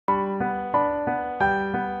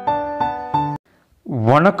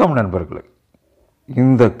வணக்கம் நண்பர்களே.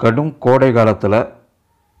 இந்த கடும் கோடை காலத்தில்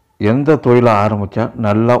எந்த தொழிலை ஆரம்பித்தா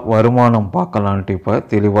நல்லா வருமானம் பார்க்கலான்ட்டு இப்போ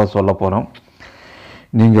தெளிவாக சொல்ல போகிறோம்.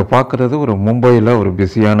 நீங்கள் பார்க்குறது ஒரு மும்பையில் ஒரு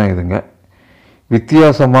பிஸியான இதுங்க.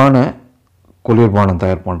 வித்தியாசமான குளிர்பானம்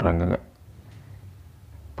தயார் பண்ணுறாங்கங்க.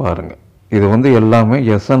 பாருங்கள், இது எல்லாமே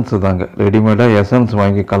எசன்ஸு தாங்க. ரெடிமேடாக எசன்ஸ்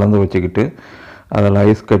வாங்கி கலந்து வச்சுக்கிட்டு அதில்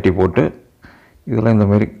ஐஸ் கட்டி போட்டு இதில்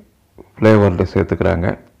இந்தமாரி ஃப்ளேவரில் சேர்த்துக்கிறாங்க.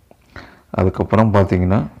 அதுக்கப்புறம்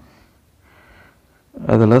பார்த்திங்கன்னா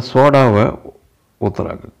அதில் சோடாவை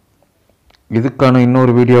ஊற்றுறாங்க. இதுக்கான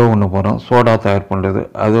இன்னொரு வீடியோவை ஒன்று போகிறோம், சோடா தயார் பண்ணுறது.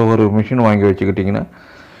 அது ஒரு மிஷின் வாங்கி வச்சுக்கிட்டிங்கன்னா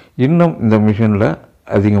இன்னும் இந்த மிஷினில்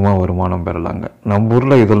அதிகமாக வருமானம் பெறலாங்க. நம்ம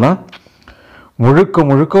ஊரில் இதெல்லாம்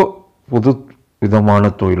முழுக்க புது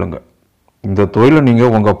விதமான தொழிலுங்க. இந்த தொழிலை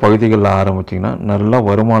நீங்கள் உங்கள் பகுதிகளில் ஆரம்பிச்சிங்கன்னா நல்லா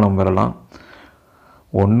வருமானம் பெறலாம்.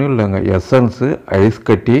 ஒன்றும் இல்லைங்க, எசன்ஸு, ஐஸ்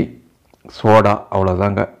கட்டி, சோடா,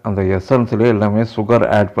 அவ்வளோதாங்க. அந்த எசன்ஸ்லேயே எல்லாமே சுகர்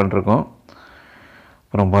ஆட் பண்ணிருக்கோம்.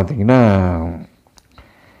 அப்புறம் பார்த்திங்கன்னா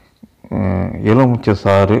எலுமிச்சை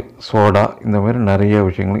சாறு, சோடா, இந்த மாதிரி நிறைய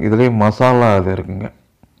விஷயங்கள். இதுலேயே மசாலா அது இருக்குங்க.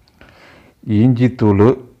 இஞ்சி தூள்,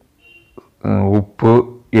 உப்பு,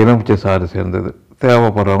 எலுமிச்சை சாறு சேர்ந்தது.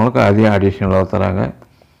 தேவைப்படுறவங்களுக்கு அதையும் அடிஷ்னலாக தராங்க.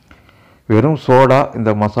 வெறும் சோடா,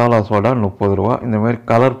 இந்த மசாலா சோடா 30 ரூபா. இந்தமாதிரி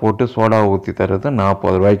கலர் போட்டு சோடா ஊற்றி தர்றது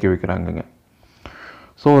 40 ரூபாய்க்கு விற்கிறாங்கங்க.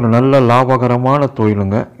 ஸோ ஒரு நல்ல லாபகரமான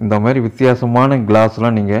தொழிலுங்க. இந்த மாதிரி வித்தியாசமான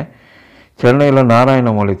கிளாஸ்லாம் நீங்கள் சென்னையில்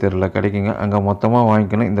நாராயணமலை தெருவில் கிடைக்குங்க. அங்கே மொத்தமாக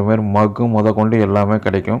வாங்கிக்கணும். இந்தமாரி மக்கு கொண்டு எல்லாமே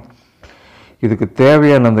கிடைக்கும். இதுக்கு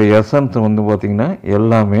தேவையான அந்த எசன்ஸ் பார்த்திங்கன்னா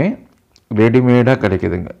எல்லாமே ரெடிமேடாக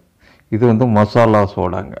கிடைக்குதுங்க. இது மசாலா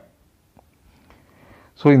சோடாங்க.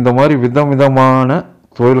 ஸோ இந்த மாதிரி விதமான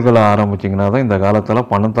தொழில்களை ஆரம்பிச்சிங்கன்னா தான் இந்த காலத்தில்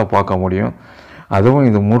பணத்தை பார்க்க முடியும். அதுவும்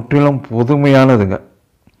இது முற்றிலும் புதுமையானதுங்க.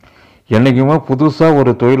 என்றைக்குமே புதுசாக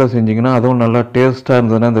ஒரு தொழிலை செஞ்சிங்கன்னா, அதுவும் நல்லா டேஸ்ட்டாக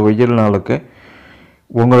இருந்ததுன்னா இந்த வெயில் நாளுக்கு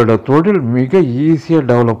உங்களோட தொழில் மிக ஈஸியாக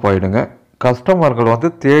டெவலப் ஆகிடுங்க.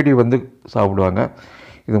 கஸ்டமர்கள் தேடி சாப்பிடுவாங்க.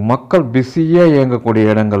 இது மக்கள் பிஸியாக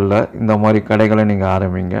இயங்கக்கூடிய இடங்களில் இந்த மாதிரி கடைகளை நீங்கள்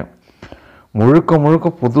ஆரம்பிங்க.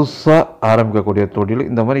 முழுக்க புதுசாக ஆரம்பிக்கக்கூடிய தொழில்.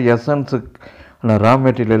 இந்த மாதிரி எசன்ஸு ரா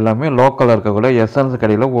மெட்டீரியல் எல்லாமே லோக்கலில் இருக்கக்கூடிய எசன்ஸ்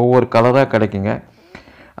கடையில் ஒவ்வொரு கலராக கிடைக்குங்க.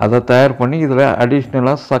 அதை தயார் பண்ணி இதில்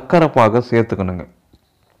அடிஷ்னலாக சர்க்கரை பாக சேர்த்துக்கணுங்க.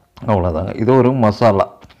 அவ்வளோதாங்க. இது ஒரு மசாலா.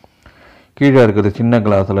 கீழே இருக்கிறது சின்ன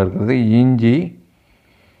கிளாஸில் இருக்கிறது இஞ்சி,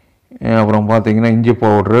 அப்புறம் பார்த்திங்கன்னா இஞ்சி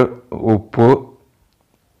பவுட்ரு, உப்பு,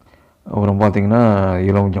 அப்புறம் பார்த்திங்கன்னா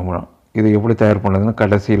எலுமிச்சம்பழம். இது எப்படி தயார் பண்ணுறதுன்னு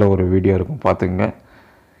கடைசியில் ஒரு வீடியோ இருக்கும், பார்த்துக்குங்க.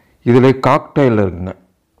 இதில் காக்டைல் இருக்குங்க,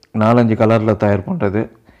 4-5 கலரில் தயார் பண்ணுறது.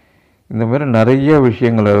 இந்தமாரி நிறைய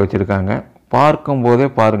விஷயங்களை வச்சுருக்காங்க. பார்க்கும்போதே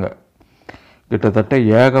பாருங்கள், கிட்டத்தட்ட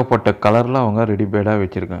ஏகப்பட்ட கலரில் அவங்க ரெடிமேடாக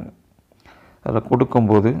வச்சுருக்காங்க. அதில்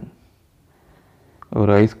கொடுக்கும்போது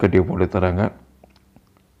ஒரு ஐஸ் கட்டியை போட்டு தராங்க.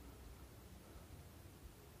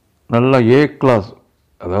 நல்லா ஏ கிளாஸ்,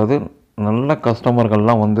 அதாவது நல்ல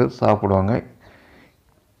கஸ்டமர்கள்லாம் சாப்பிடுவாங்க.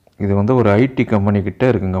 இது ஒரு ஐடி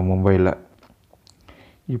கம்பெனிக்கிட்ட இருக்குங்க மும்பையில்.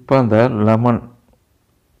 இப்போ அந்த லெமன்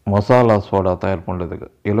மசாலா சோடா தயார் பண்ணுறதுக்கு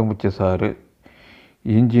எலுமிச்சை சாறு,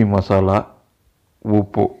 இஞ்சி மசாலா,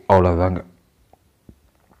 உப்பு, அவ்வளோதாங்க.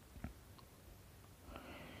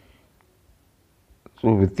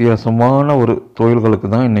 ஸோ வித்தியாசமான ஒரு தொழில்களுக்கு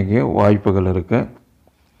தான் இன்றைக்கி வாய்ப்புகள் இருக்குது.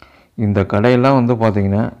 இந்த கடையெல்லாம்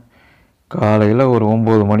பார்த்திங்கன்னா காலையில் ஒரு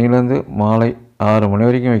 9 மணிலேருந்து மாலை 6 மணி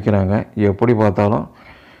வரைக்கும் வைக்கிறாங்க. எப்படி பார்த்தாலும்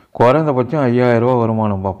குறைந்தபட்சம் 5000 ரூபா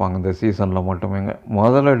வருமானம் பார்ப்பாங்க இந்த சீசனில் மட்டுமேங்க.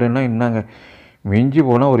 முதலீடுன்னா என்னங்க, மிஞ்சி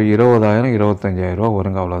போனால் ஒரு 20,000 25,000 ரூபா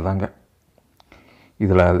வருங்க, அவ்வளோதாங்க.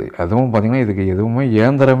 இதில் அதுவும் பார்த்திங்கன்னா இதுக்கு எதுவுமே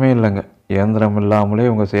இயந்திரமே இல்லைங்க. இயந்திரம்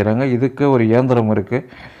இல்லாமலே இவங்க செய்கிறாங்க. இதுக்கு ஒரு இயந்திரம்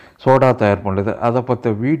இருக்குது, சோடா தயார் பண்ணுறது. அதை பற்றி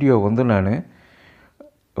வீடியோ நான்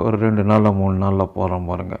ஒரு 2 நாளில் 3 நாளில் போகிறேன்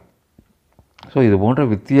பாருங்க. ஸோ இது போன்ற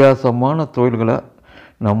வித்தியாசமான தொழில்களை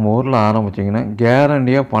நம்ம ஊரில் ஆரம்பிச்சிங்கன்னா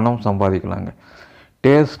கேரண்டியாக பணம் சம்பாதிக்கலாங்க.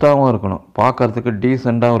 டேஸ்ட்டாகவும் இருக்கணும், பார்க்குறதுக்கு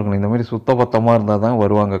டீசெண்டாகவும் இருக்கணும். இந்தமாரி சுத்தபத்தமாக இருந்தால் தான்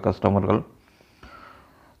வருவாங்க கஸ்டமர்கள்.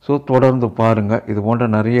 ஸோ தொடர்ந்து பாருங்கள், இது போன்ற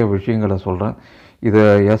நிறைய விஷயங்களை சொல்கிறேன். இது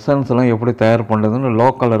எசன்ஸ்லாம் எப்படி தயார் பண்ணுறதுன்னு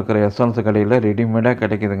லோக்கலில் இருக்கிற எசன்ஸ் கடையில் ரெடிமேடாக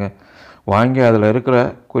கிடைக்குதுங்க. வாங்கி அதில் இருக்கிற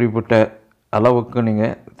குறிப்பிட்ட அளவுக்கு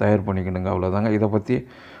நீங்கள் தயார் பண்ணிக்கணுங்க, அவ்வளோதாங்க. இதை பற்றி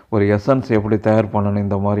ஒரு எசன்ஸ் எப்படி தயார் பண்ணணும்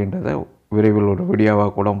இந்த மாதிரின்றதை விரைவில் ஒரு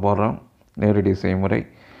வீடியோவாக கூட போடுறோம், நேரடி செய்முறை.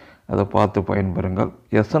 அதை பார்த்து பயன்பெறுங்கள்.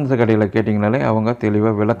 எசன்ஸ் கடையில் கேட்டிங்கனாலே அவங்க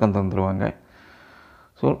தெளிவாக விளக்கம் தந்துடுவாங்க.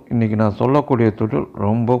 ஸோ இன்றைக்கி நான் சொல்லக்கூடிய தொழில்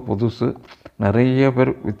ரொம்ப புதுசு. நிறைய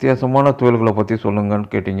பேர் வித்தியாசமான தொழில்களை பற்றி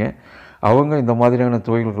சொல்லுங்கன்னு கேட்டிங்க. அவங்க இந்த மாதிரியான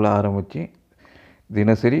தொழில்களை ஆரம்பித்து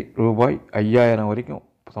தினசரி ரூபாய் 5000 வரைக்கும்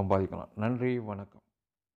சம்பாதிக்கலாம். நன்றி, வணக்கம்.